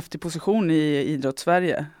väldigt häftig position i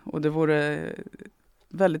idrottssverige. Och det vore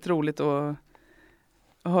väldigt roligt att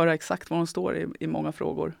höra exakt var hon står i många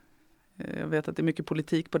frågor. Jag vet att det är mycket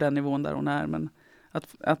politik på den nivån där hon är, men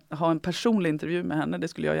att ha en personlig intervju med henne, det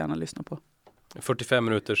skulle jag gärna lyssna på. 45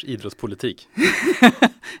 minuters idrottspolitik.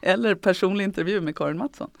 Eller personlig intervju med Karin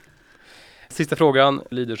Mattsson. Sista frågan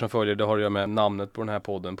lyder som följer, det har jag med namnet på den här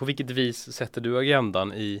podden. På vilket vis sätter du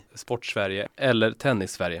agendan i Sportsverige eller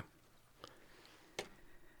Tennis-Sverige?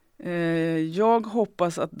 Jag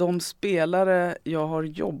hoppas att de spelare jag har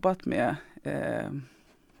jobbat med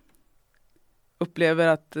upplever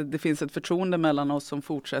att det finns ett förtroende mellan oss som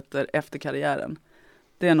fortsätter efter karriären.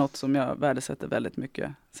 Det är något som jag värdesätter väldigt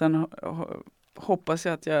mycket. Sen hoppas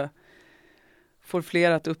jag att jag får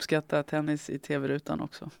fler att uppskatta tennis i tv-rutan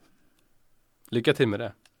också. Lycka till med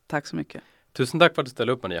det. Tack så mycket. Tusen tack för att du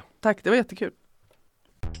ställde upp, Maria. Tack, det var jättekul.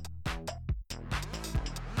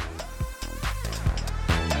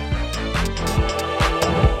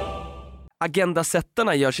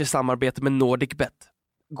 Agendasättarna görs i samarbete med NordicBet.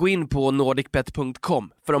 Gå in på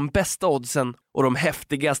nordicbet.com för de bästa oddsen och de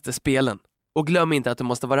häftigaste spelen. Och glöm inte att du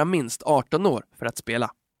måste vara minst 18 år för att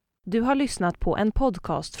spela. Du har lyssnat på en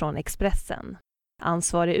podcast från Expressen.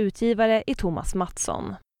 Ansvarig utgivare är Thomas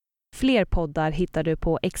Mattsson. Fler poddar hittar du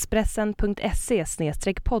på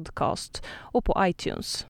expressen.se/podcast och på iTunes.